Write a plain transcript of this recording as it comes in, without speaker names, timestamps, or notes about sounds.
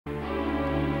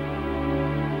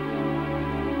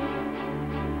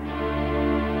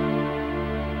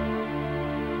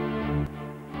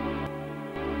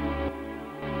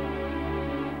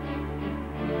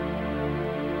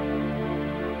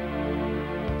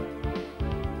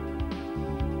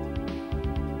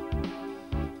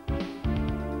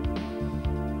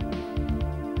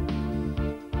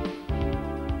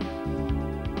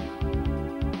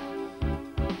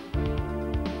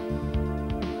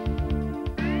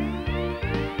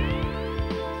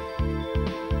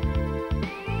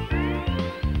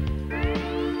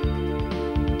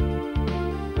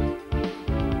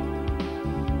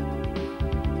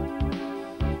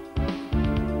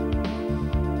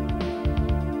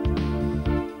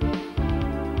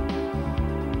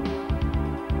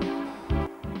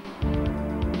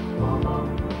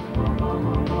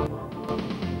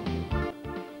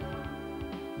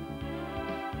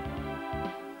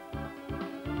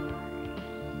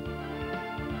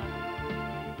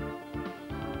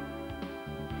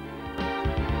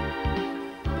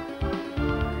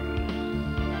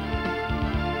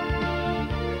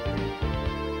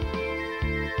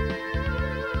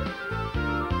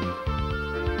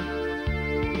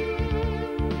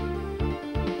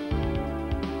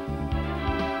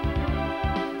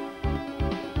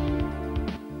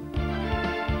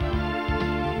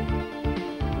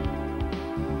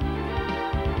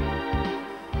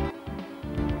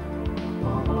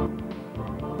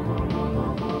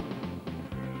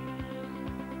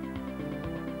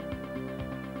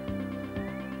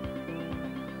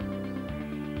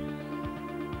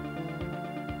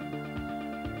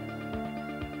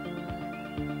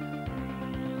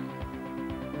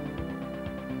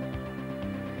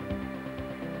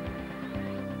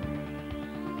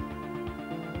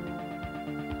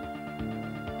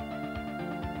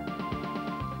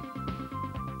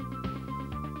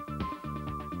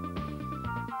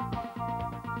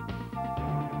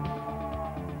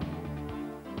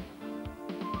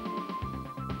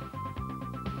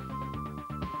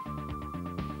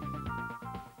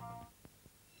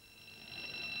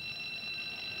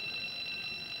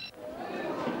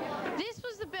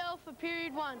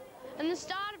Period 1 and the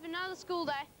start of another school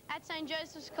day at St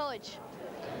Joseph's College.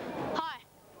 Hi,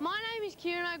 my name is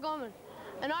Kieran O'Gorman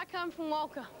and I come from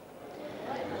Walker.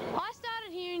 I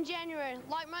started here in January,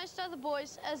 like most other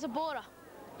boys, as a boarder,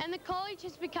 and the college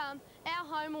has become our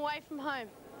home away from home.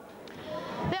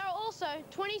 There are also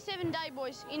 27 day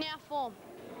boys in our form.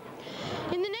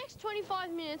 In the next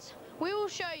 25 minutes, we will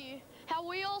show you how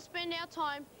we all spend our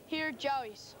time here at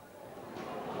Joey's.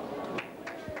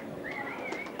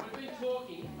 We've been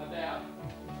talking about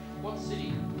what city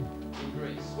in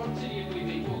Greece. What city have we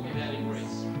been talking about in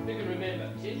Greece? Who can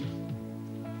remember? Tim?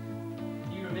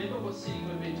 Do you remember what city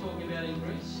we've been talking about in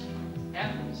Greece?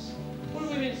 Athens. What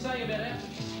have we been saying about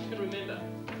Athens? Who can remember?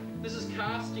 This is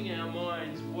casting our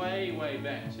minds way, way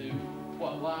back to,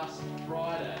 what, last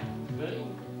Friday? Bernie?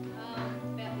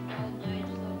 About the golden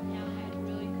ages of how they had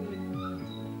really good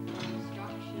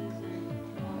structures and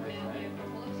about the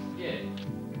Acropolis. Yeah.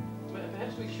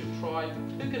 Perhaps we should try.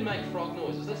 Who can make frog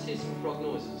noises? Let's hear some frog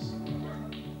noises.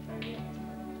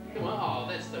 Come on. Oh,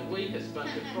 that's the weakest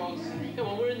bunch of frogs. Come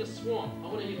on, we're in the swamp. I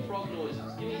want to hear frog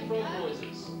noises. Give me frog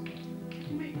noises.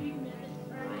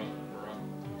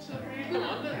 Come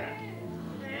on.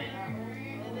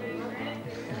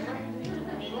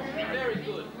 Very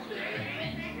good.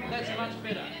 That's much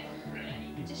better.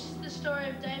 This is the story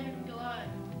of David and Goliath.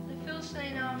 The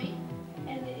Philistine army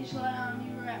and the Israelite army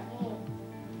were at war.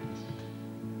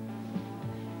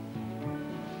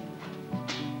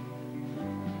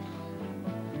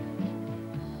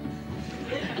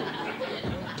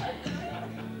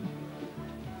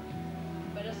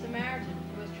 But a Samaritan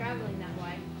who was travelling that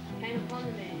way came upon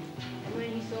the man, and when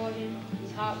he saw him,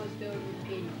 his heart was filled with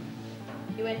pity.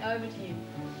 He went over to him,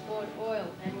 poured oil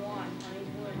and wine on his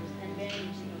wounds, and bandaged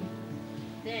him.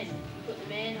 Then he put the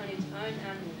man on his own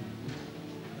animal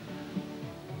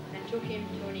and took him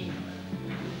to an inn.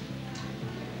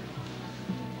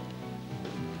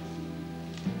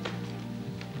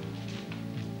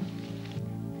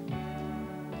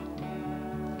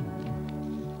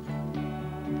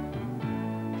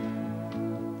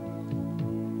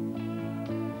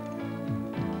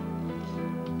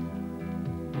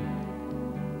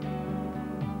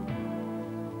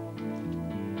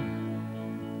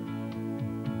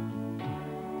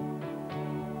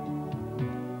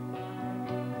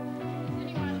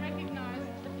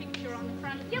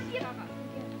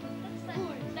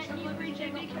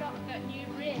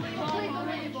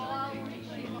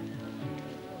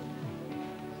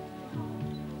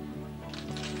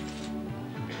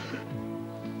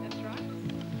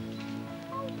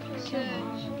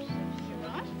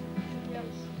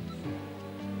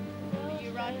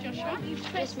 Joshua?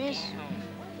 Yes, miss.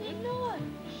 No.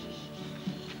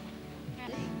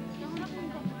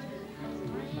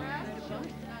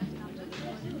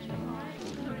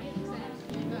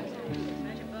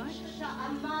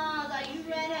 Amada,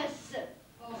 Uranus.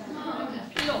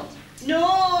 Pilot. No.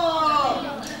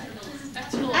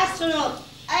 Astronaut. Astronaut.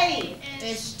 A.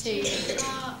 S-T-R-O-N-A-U-T-E.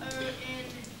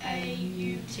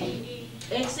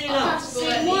 Excellent.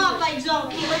 C'est moi, par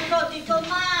exemple, qui récolte des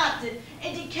tomates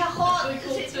et des carottes.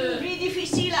 C'est plus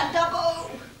difficile à d'abord.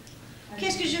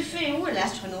 Qu'est-ce que je fais? Où est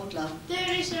l'astronaute, là?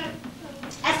 There is a...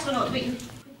 Astronaute, oui.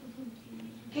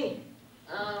 Hey.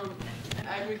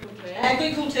 Agriculture.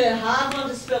 Agriculture. Hard one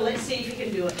to spell. Let's see if you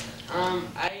can do it.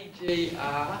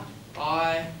 A-G-R-I-C-U-L-T-E-U-R.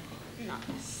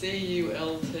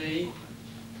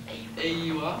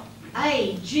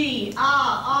 A-G-R-I-C-U-L-T-E-U-R.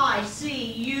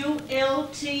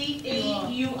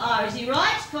 Is he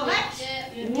right? Correct?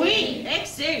 Yeah. Oui.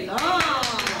 Excellent.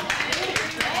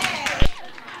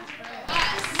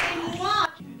 C'est moi.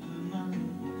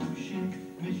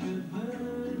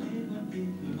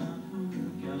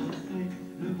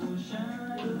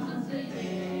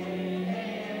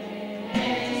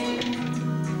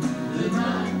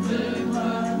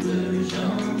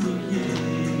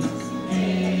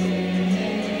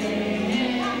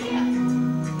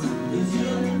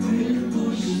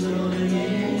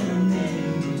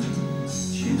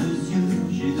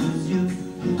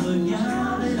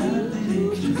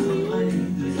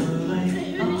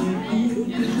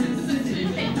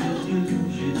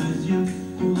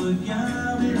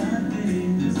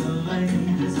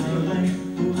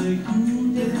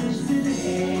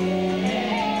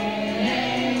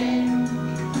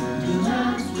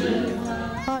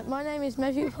 Hi, my name is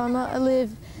Matthew Plummer. I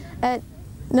live at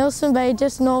Nelson Bay,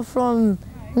 just north from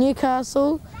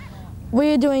Newcastle.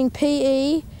 We're doing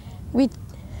PE,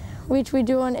 which we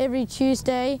do on every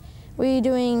Tuesday. We're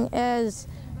doing as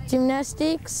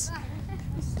gymnastics,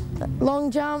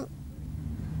 long jump,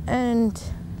 and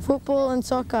football and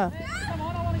soccer.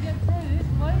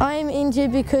 I am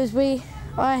injured because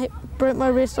I broke my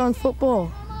wrist on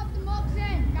football.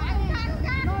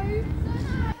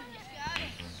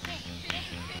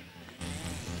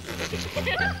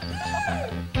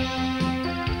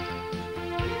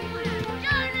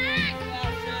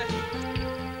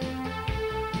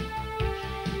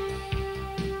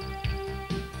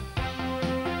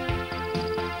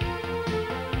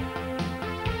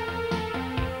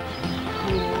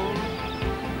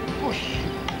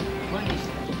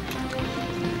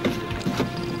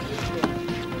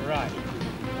 Right.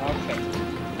 Okay.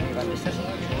 Now you've got this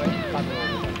little way, plug it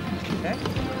all in. Okay?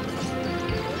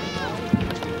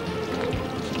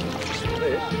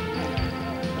 This,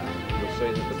 you'll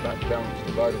see that the back balance of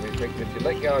the boat will be affected. If you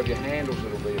let go of your handles,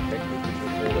 it'll be affected because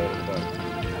you'll fall out of the boat.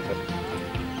 Okay.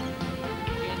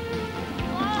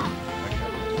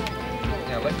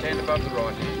 Now left hand above the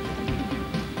right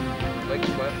hand. Legs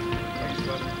flat, legs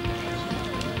flat.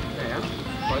 Now,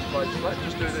 both blades flat,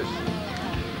 just do this.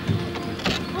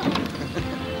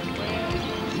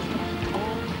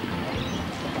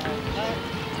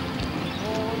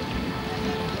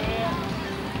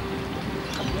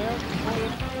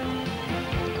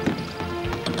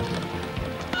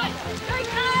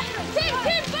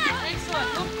 Excellent.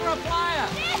 Look for a player.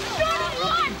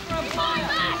 Looking for a player.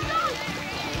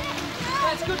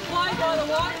 That's good play by the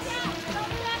Whites.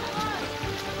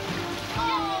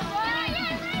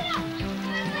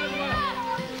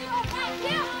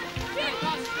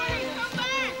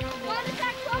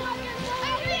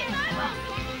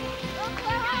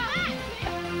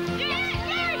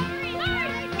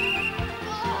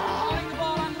 Holding the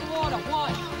ball under the water.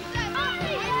 White.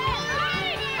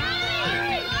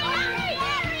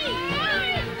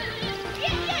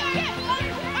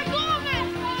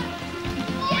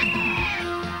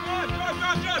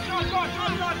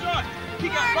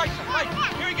 Kick up, right,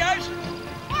 here he goes.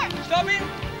 Stop him.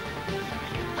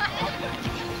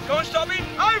 Go on, stop him.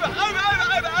 Over.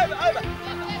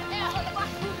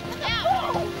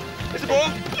 There's the ball.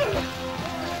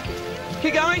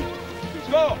 Keep going.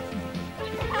 Score.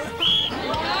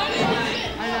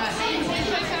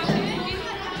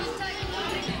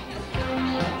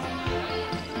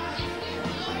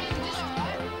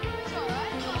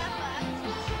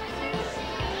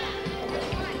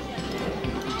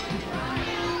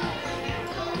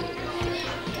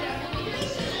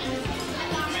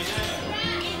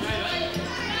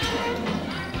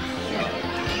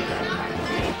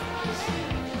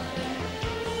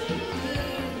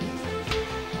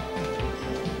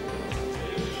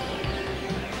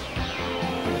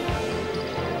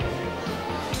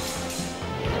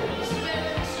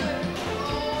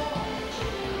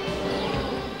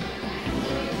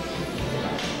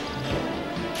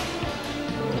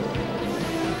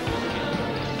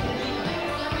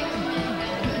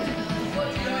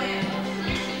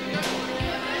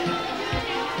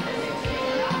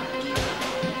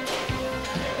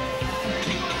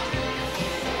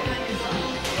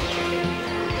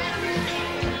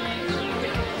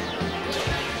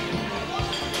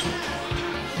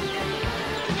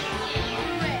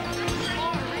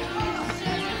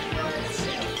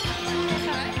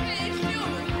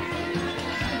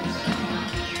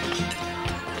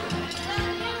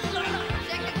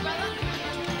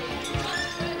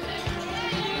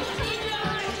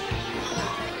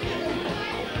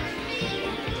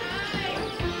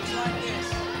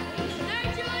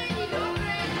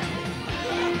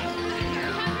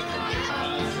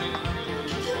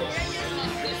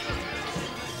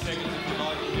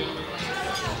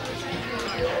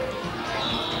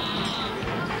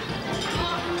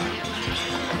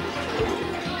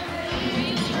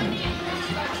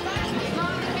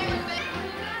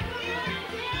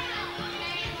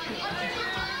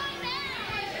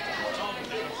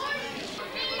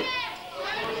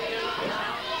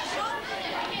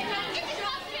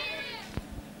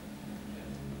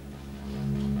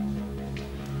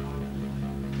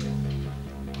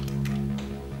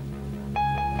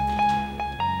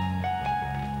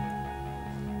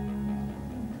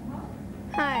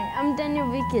 Hi, I'm Daniel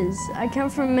Vickers. I come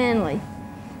from Manly.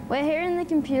 We're here in the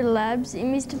computer labs in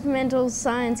Mr. Pimentel's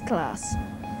science class.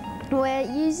 We're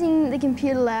using the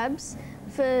computer labs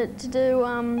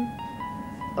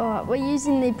we're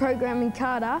using the program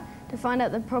Encarta to find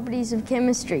out the properties of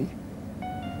chemistry.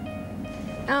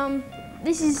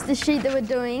 This is the sheet that we're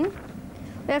doing.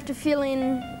 We have to fill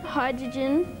in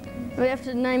hydrogen. We have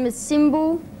to name a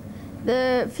symbol,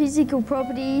 the physical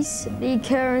properties, the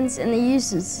occurrence, and the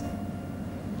uses.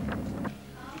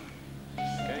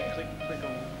 Okay, click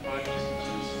on hydrogen.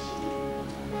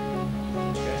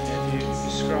 Okay, now if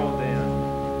you scroll down.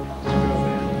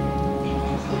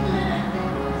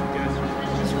 Go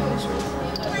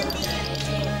through.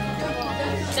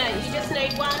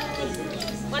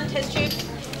 One test tube.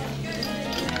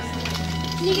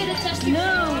 Can you get a test tube? No.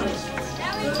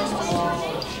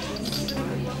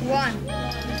 One.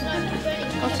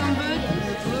 What's on bird?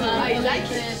 I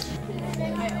like it.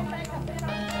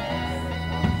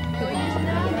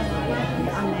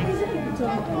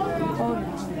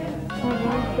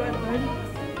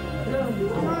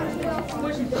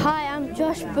 Hi, I'm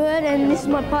Josh Bird and this is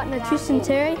my partner Tristan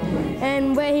Terry,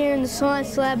 and we're here in the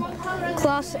Science Lab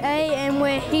Class A and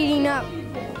we're heating up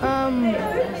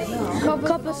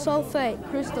copper sulfate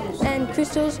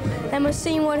crystals and we're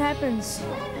seeing what happens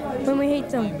when we heat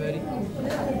them.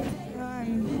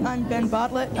 I'm Ben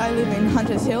Bartlett. I live in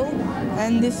Hunters Hill,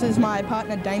 and this is my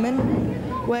partner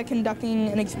Damon. We're conducting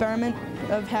an experiment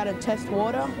of how to test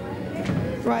water.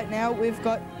 Right now we've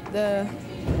got the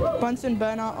Bunsen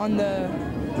burner on the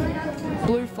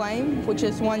blue flame, which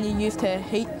is one you use to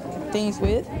heat things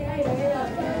with,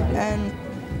 and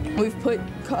we've put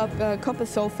copper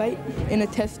sulfate in a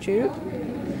test tube.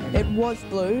 It was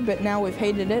blue, but now we've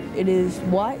heated it, it is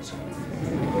white.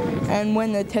 And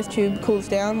when the test tube cools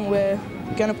down, we're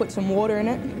going to put some water in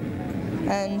it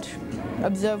and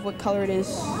observe what colour it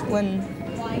is when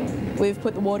we've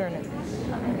put the water in it.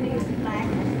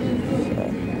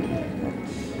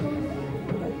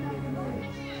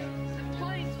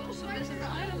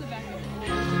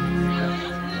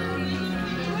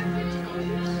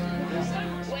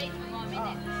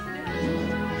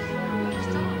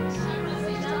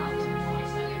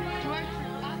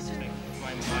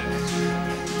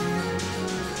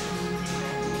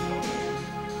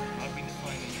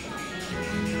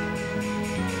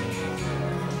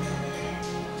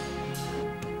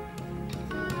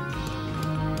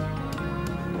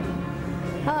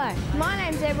 Hello, my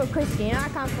name's Edward Christie and I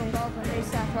come from Goulburn, New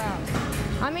South Wales.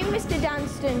 I'm in Mr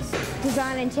Dunstan's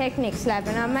Design and Techniques lab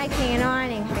and I'm making an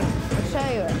ironing ring. I'll show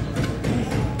you it.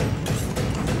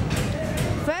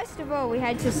 First of all, we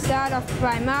had to start off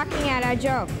by marking out our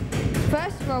job.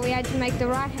 First of all, we had to make the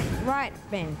right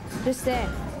bend, just there.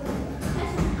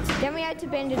 Then we had to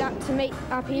bend it up to meet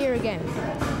up here again.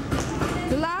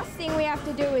 The last thing we have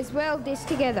to do is weld this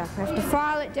together. We have to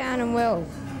file it down and weld.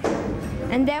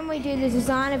 And then we do the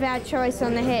design of our choice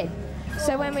on the head.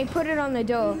 So when we put it on the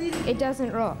door, it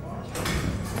doesn't rot.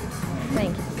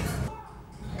 Thank you.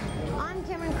 I'm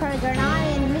Cameron Kroger and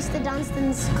I'm in Mr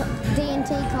Dunstan's D&T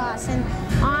class and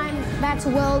I'm about to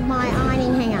weld my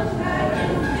ironing hanger.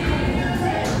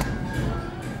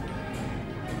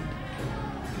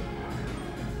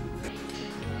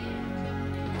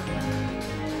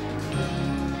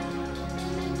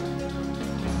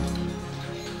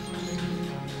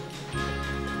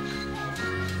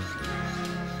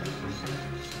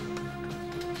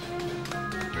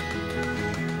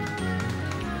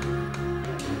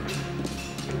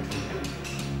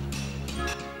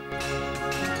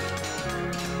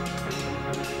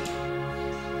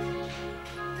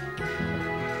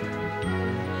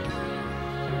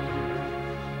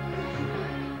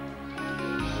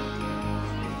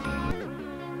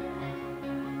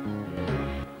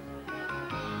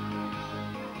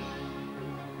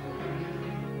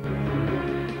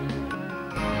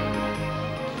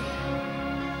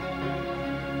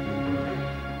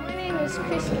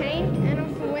 Chris Kane and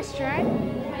I'm from West Road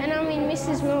and I'm in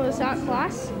Mrs Miller's art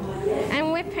class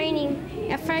and we're painting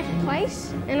our favourite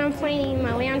place and I'm painting in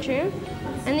my lounge room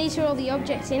and these are all the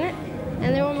objects in it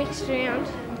and they're all mixed around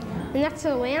and that's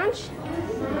a lounge,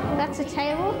 that's a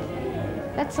table,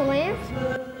 that's a lamp,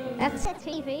 that's a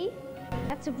TV,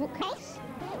 that's a bookcase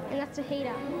and that's a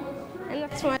heater and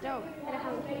that's my dog.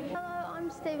 Hello, I'm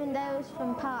Stephen Davis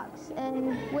from Parks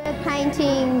and we're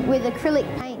painting with acrylic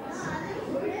paints.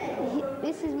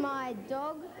 This is my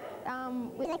dog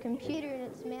with a computer in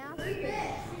its mouth.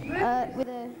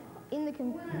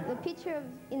 The picture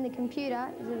in the computer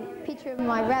is a picture of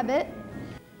my rabbit.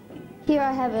 Here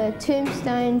I have a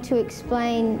tombstone to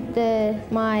explain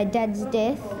my dad's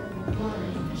death.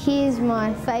 Here's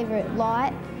my favourite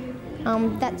light.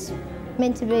 That's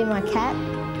meant to be my cat.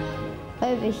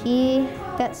 Over here,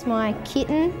 that's my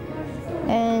kitten,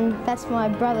 and that's my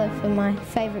brother for my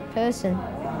favourite person.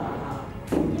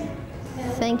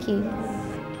 Thank you.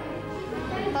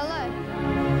 Hello,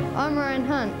 I'm Ryan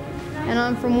Hunt and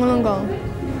I'm from Wollongong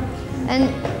and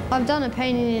I've done a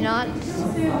painting in art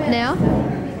now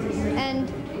and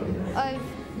I've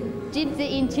did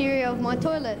the interior of my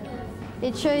toilet.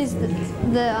 It shows the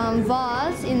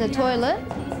vase in the toilet,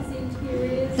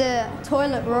 the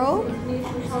toilet roll,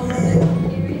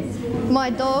 my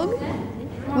dog,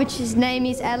 which his name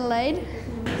is Adelaide,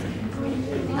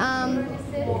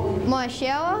 my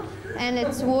shower, and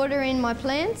it's water in my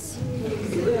plants,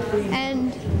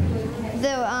 and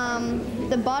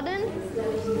The button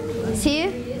is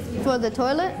here for the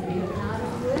toilet.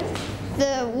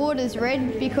 The water's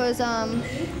red because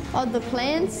of the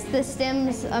plants. The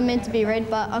stems are meant to be red,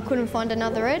 but I couldn't find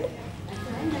another red.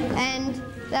 And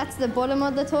that's the bottom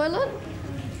of the toilet.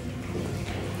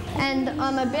 And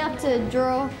I'm about to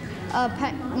draw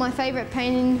my favourite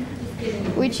painting,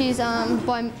 which is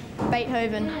by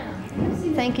Beethoven.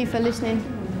 Thank you for listening.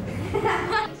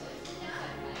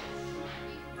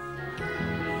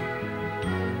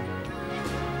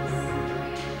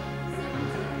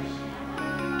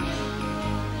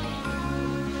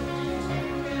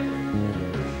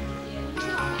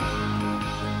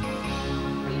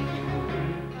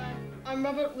 I'm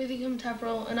Robert Withingham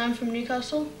Tabrell and I'm from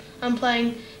Newcastle. I'm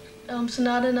playing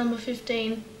Sonata number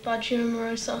 15 by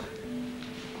Cimarosa.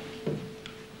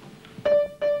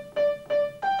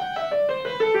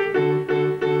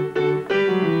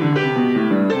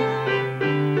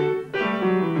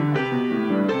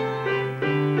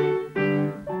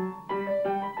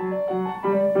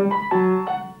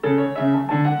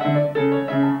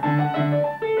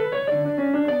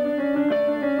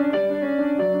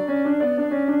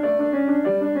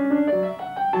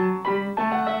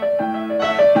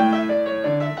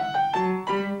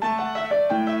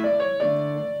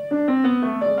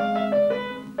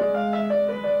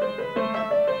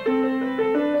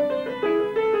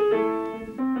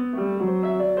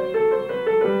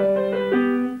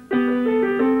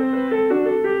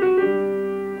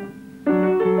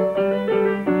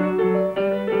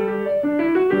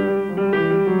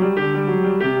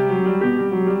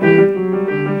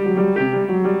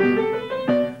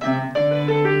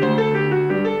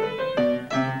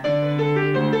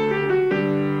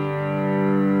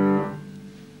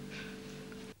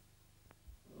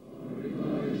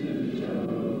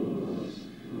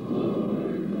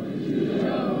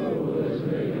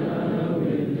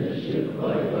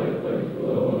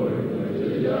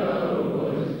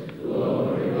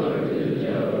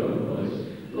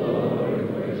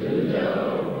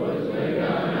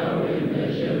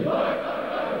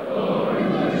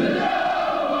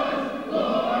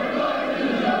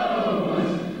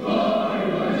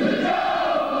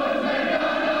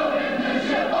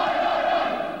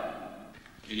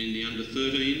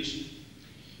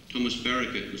 Thomas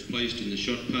Barrackett was placed in the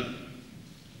shot put.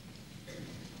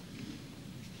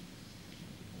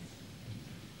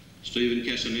 Stephen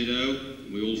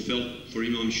Casanetto, we all felt for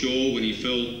him, I'm sure, when he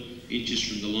fell inches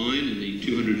from the line in the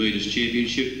 200 metres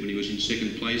championship when he was in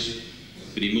second place,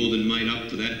 but he more than made up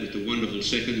for that with the wonderful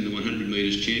second in the 100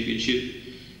 metres championship.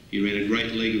 He ran a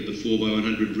great leg of the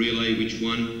 4x100 relay which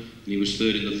won, and he was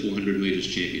third in the 400 metres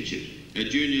championship. Our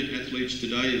junior athletes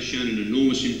today have shown an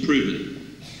enormous improvement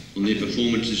on their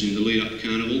performances in the lead-up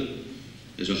carnival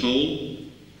as a whole,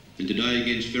 and today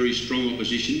against very strong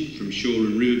opposition from Shaw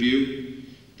and Riverview,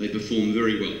 they performed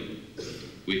very well.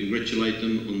 We congratulate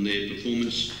them on their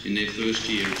performance in their first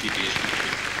year at GPS.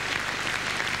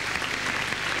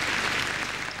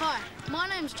 Hi, my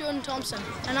name's Jordan Thompson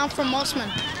and I'm from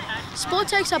Mossman. Sport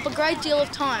takes up a great deal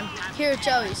of time here at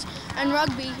Joey's, and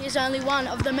rugby is only one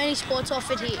of the many sports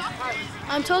offered here.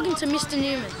 I'm talking to Mr.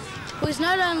 Newman, who is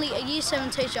not only a Year 7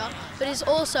 teacher, but is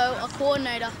also a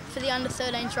coordinator for the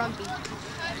under-13s rugby.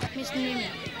 Mr.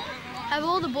 Newman, have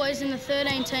all the boys in the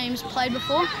 13 teams played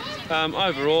before?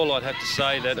 Overall, I'd have to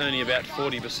say that only about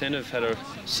 40% have had a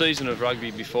season of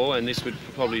rugby before, and this would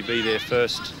probably be their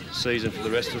first season for the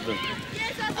rest of them.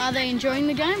 Are they enjoying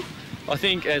the game? I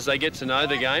think as they get to know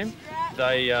the game,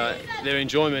 their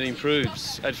enjoyment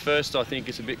improves. At first, I think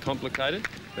it's a bit complicated,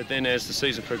 but then as the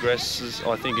season progresses,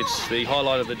 I think it's the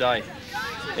highlight of the day,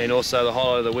 and also the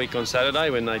highlight of the week on Saturday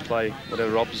when they play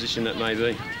whatever opposition that may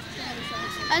be.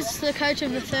 As the coach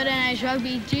of the 13age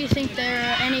rugby, do you think there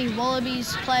are any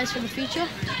Wallabies players for the future?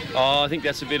 Oh, I think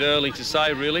that's a bit early to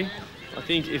say, really. I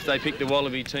think if they pick the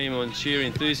Wallaby team on sheer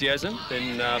enthusiasm,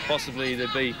 then possibly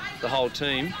there'd be the whole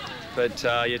team. But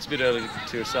yeah, it's a bit early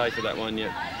to say for that one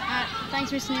yet.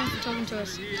 Thanks, Mr. Newman, for talking to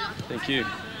us. Thank you.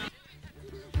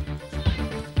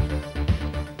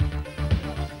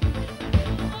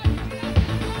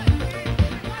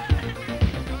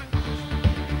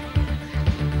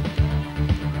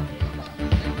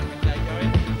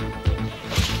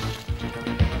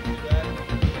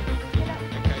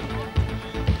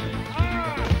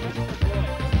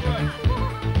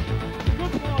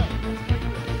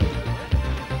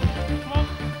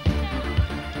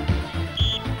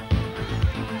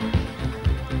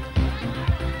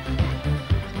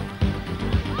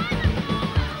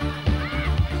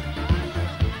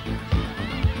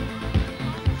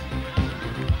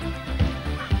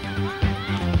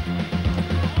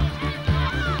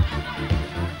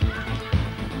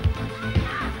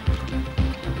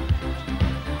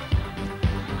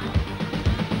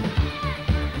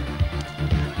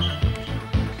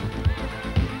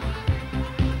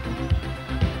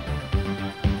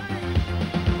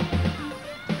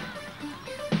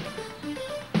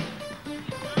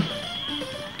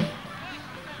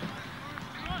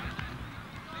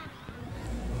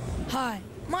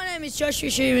 is Joshua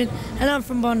Schumann and I'm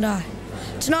from Bondi.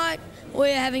 Tonight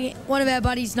we're having one of our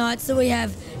buddies' nights that we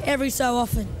have every so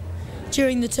often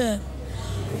during the term.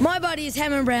 My buddy is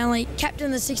Hammond Brownlee, captain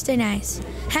of the 16As.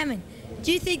 Hammond,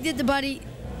 do you think that the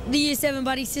Year 7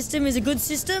 buddy system is a good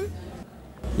system?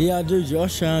 Yeah, I do,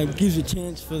 Josh. It gives a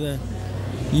chance for the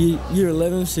Year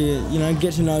 11s to,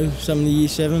 get to know some of the Year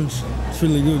 7s. It's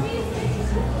really good.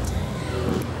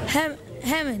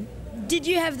 Hammond, did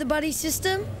you have the buddy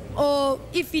system? Or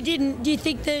if you didn't, do you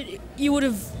think that you would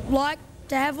have liked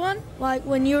to have one, like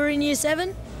when you were in Year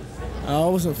 7? I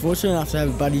wasn't fortunate enough to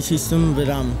have a buddy system, but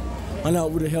I know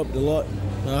it would have helped a lot.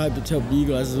 I hope it's helped you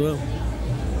guys as well.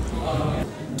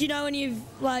 Do you know any of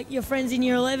your friends in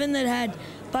Year 11 that had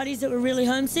buddies that were really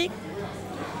homesick?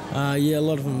 Yeah, a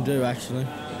lot of them do actually.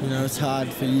 It's hard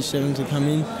for Year 7 to come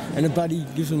in, and a buddy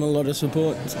gives them a lot of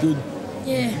support. It's good.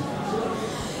 Yeah.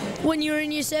 When you were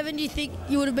in Year 7, do you think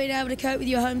you would have been able to cope with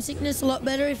your homesickness a lot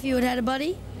better if you had had a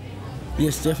buddy?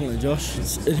 Yes, definitely, Josh.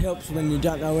 It helps when you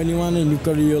don't know anyone and you've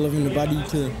got a Year 11 buddy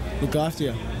to look after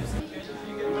you.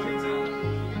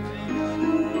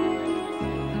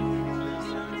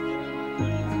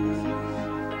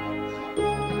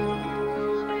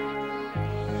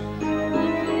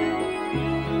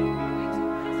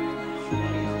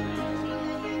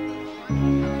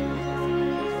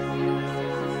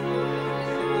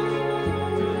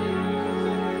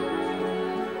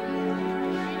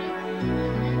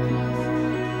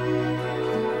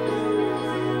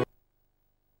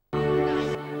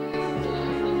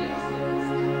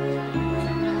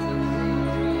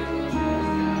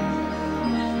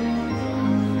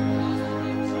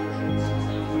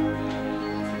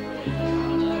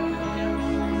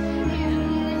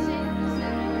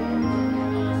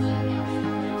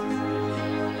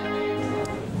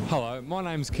 Hello, my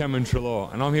name's Cameron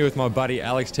Trelaw and I'm here with my buddy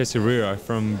Alex Tesariro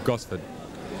from Gosford.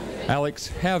 Alex,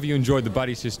 how have you enjoyed the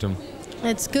buddy system?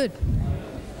 It's good.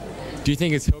 Do you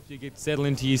think it's helped you get settled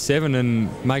into Year 7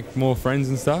 and make more friends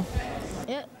and stuff?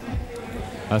 Yeah.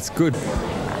 That's good.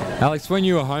 Alex, when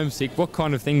you were homesick, what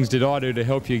kind of things did I do to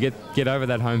help you get over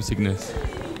that homesickness?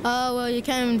 Well, you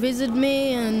came and visited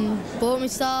me and bought me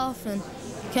stuff and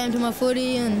came to my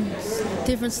footy and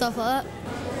different stuff like that.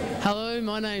 Hello,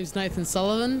 my name's Nathan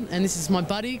Sullivan and this is my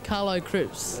buddy Carlo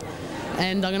Cripps,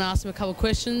 and I'm going to ask him a couple of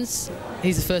questions.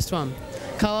 Here's the first one.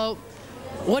 Carlo,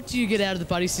 what do you get out of the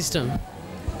buddy system?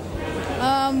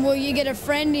 Well, you get a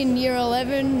friend in Year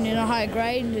 11 in a higher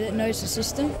grade that knows the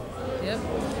system. Yep.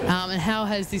 And how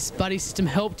has this buddy system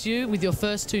helped you with your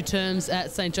first 2 terms at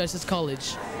St Joseph's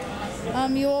College?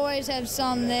 You always have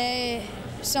someone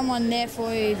there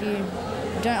for you if you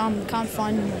can't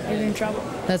find you're in trouble.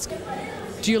 That's.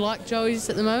 Do you like Joey's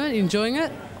at the moment? Are you enjoying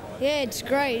it? Yeah, it's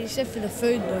great, except for the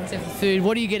food though. Except for food.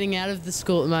 What are you getting out of the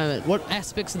school at the moment? What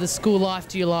aspects of the school life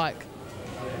do you like?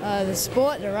 The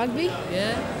sport, the rugby.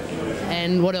 Yeah.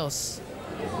 And what else?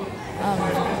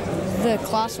 The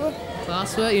classwork.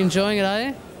 Classwork, you enjoying it, are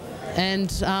you? And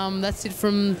that's it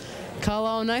from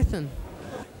Carlo and Nathan.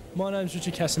 My name's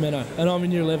Richard Casamento and I'm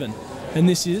in Year 11. And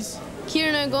this is?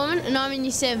 Kieran O'Gorman and I'm in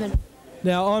Year 7.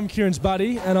 Now, I'm Kieran's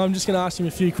buddy and I'm just going to ask him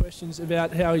a few questions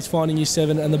about how he's finding Year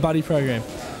 7 and the buddy program.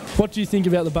 What do you think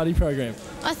about the buddy program?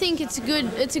 I think it's a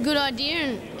good idea,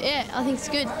 and yeah, I think it's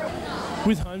good.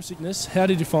 With homesickness, how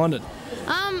did you find it?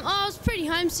 I was pretty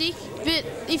homesick, but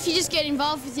if you just get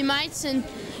involved with your mates and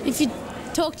if you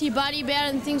talk to your buddy about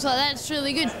it and things like that, it's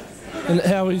really good. And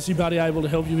how is your buddy able to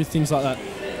help you with things like that?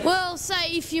 Well,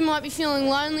 say if you might be feeling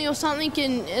lonely or something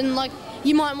and like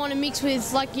you might want to mix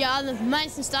with like your other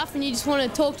mates and stuff and you just want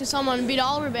to talk to someone a bit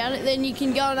older about it, then you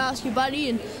can go and ask your buddy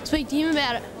and speak to him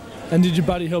about it. And did your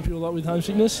buddy help you a lot with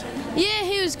homesickness? Yeah,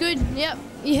 he was good, yep.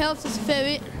 He helped us a fair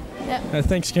bit. Yep.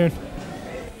 Thanks, Kieran.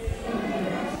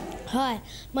 Hi,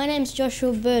 my name's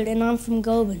Joshua Bird and I'm from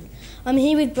Goulburn. I'm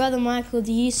here with Brother Michael,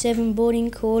 the Year 7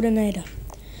 boarding coordinator.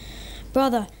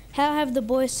 Brother, how have the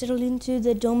boys settled into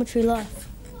their dormitory life?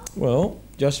 Well,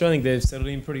 Joshua, I think they've settled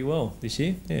in pretty well this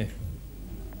year, yeah.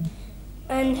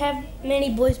 And have many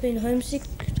boys been homesick?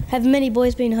 Have many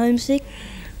boys been homesick?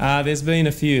 There's been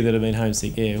a few that have been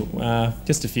homesick, yeah.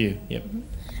 Just a few, yep.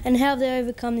 And how have they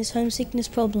overcome this homesickness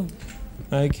problem?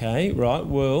 Okay, right,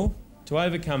 well, to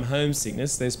overcome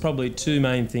homesickness, there's probably 2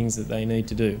 main things that they need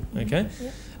to do, okay?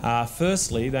 Yep.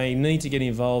 Firstly, they need to get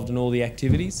involved in all the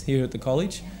activities here at the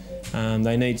college.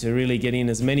 They need to really get in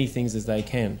as many things as they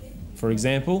can. For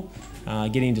example,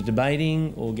 get into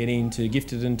debating or get into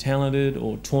gifted and talented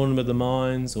or tournament of the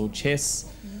minds or chess,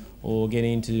 or get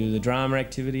into the drama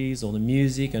activities or the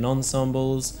music and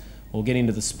ensembles, or get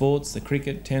into the sports, the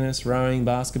cricket, tennis, rowing,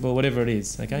 basketball, whatever it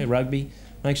is, okay, rugby.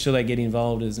 Make sure they get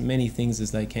involved in as many things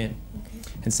as they can.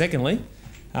 And secondly,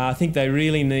 I think they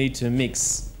really need to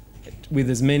mix with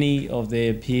as many of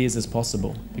their peers as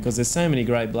possible, because there's so many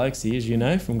great blokes here, as you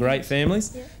know, from great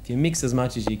families. Yeah. If you mix as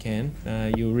much as you can,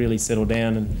 you'll really settle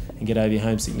down and get over your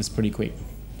homesickness pretty quick.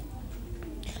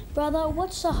 Brother,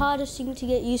 what's the hardest thing to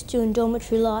get used to in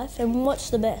dormitory life, and what's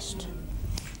the best?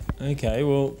 Okay,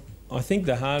 well, I think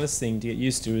the hardest thing to get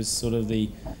used to is sort of the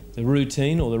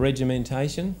routine or the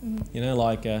regimentation. You know,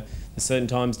 like there's certain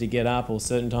times to get up, or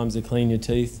certain times to clean your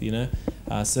teeth, you know,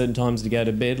 certain times to go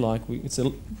to bed. Like it's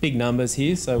big numbers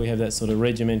here, so we have that sort of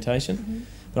regimentation.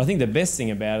 But I think the best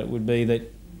thing about it would be that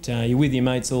you're with your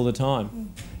mates all the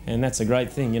time. And that's a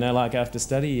great thing, you know, like after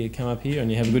study you come up here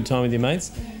and you have a good time with your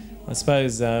mates. I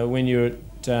suppose when you're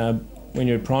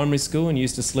at primary school and you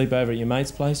used to sleep over at your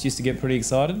mate's place, you used to get pretty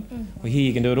excited. Well, here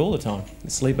you can do it all the time.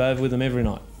 Sleep over with them every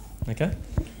night. Okay?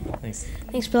 Thanks.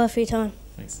 Thanks, brother, for your time.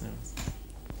 Thanks.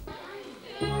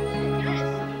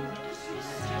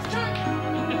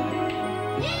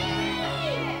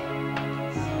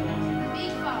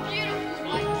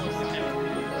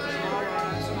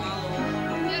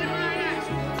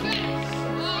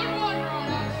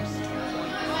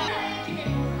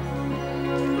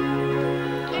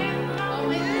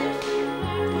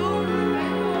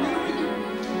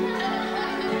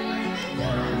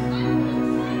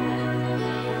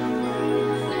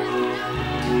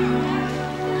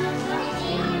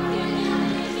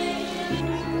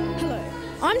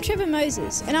 I'm Trevor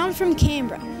Moses and I'm from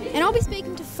Canberra, and I'll be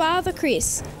speaking to Father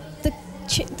Chris,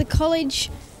 the college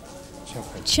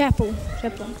chaplain.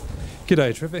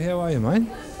 G'day Trevor, how are you, mate?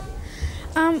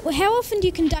 How often do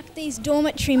you conduct these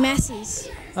dormitory masses?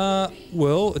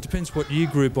 Well, it depends what year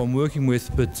group I'm working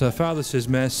with, but Father says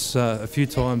Mass a few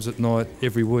times at night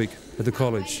every week at the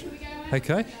college.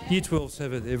 Okay, Year 12s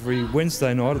have it every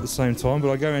Wednesday night at the same time,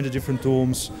 but I go around to different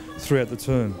dorms throughout the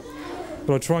term.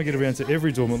 But I try and get around to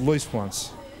every dorm at least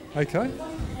once. Okay?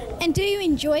 And do you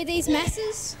enjoy these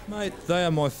masses? Mate, they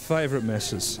are my favourite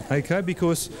masses, okay,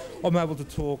 because I'm able to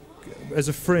talk as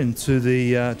a friend to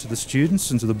the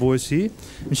students and to the boys here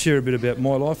and share a bit about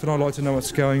my life, and I like to know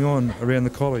what's going on around the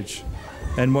college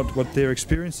and what they're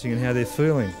experiencing and how they're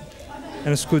feeling.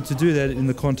 And it's good to do that in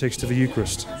the context of a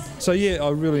Eucharist. So yeah,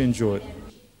 I really enjoy it.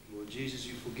 Lord Jesus,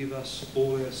 you forgive us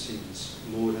all our sins.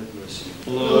 Lord, have mercy.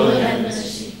 Lord, have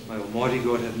mercy. May Almighty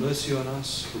God have mercy on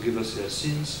us, forgive us our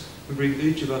sins, and bring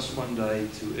each of us one day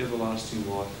to everlasting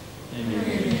life.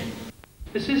 Amen.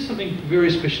 It says something very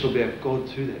special about God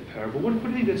through that parable. What do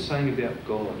you think that's saying about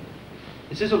God?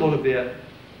 It says a lot about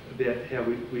how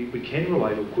we can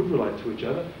relate or could relate to each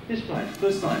other. Yes, mate.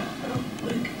 First name?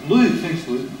 Luke. Luke, thanks,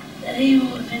 Luke. That he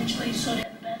will eventually sort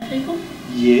out the bad people?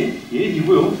 Yeah, he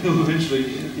will. He'll eventually,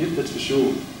 yep, that's for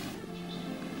sure.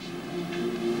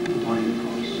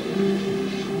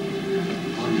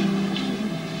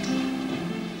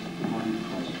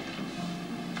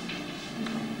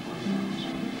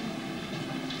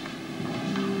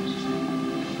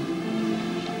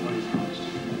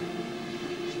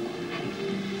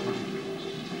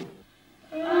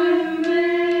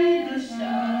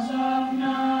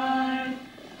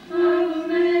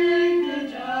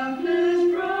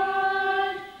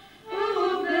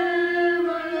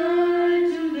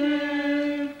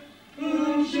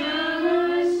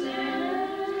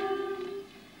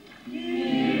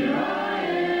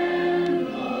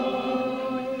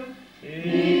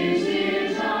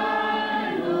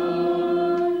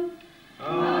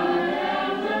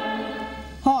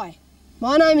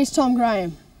 My name is Tom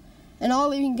Graham and I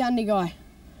live in Gundagai.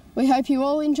 We hope you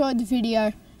all enjoyed the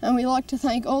video, and we'd like to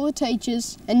thank all the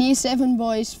teachers and Year 7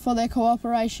 boys for their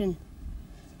cooperation.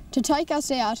 To take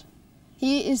us out,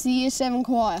 here is the Year 7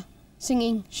 choir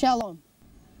singing Shalom.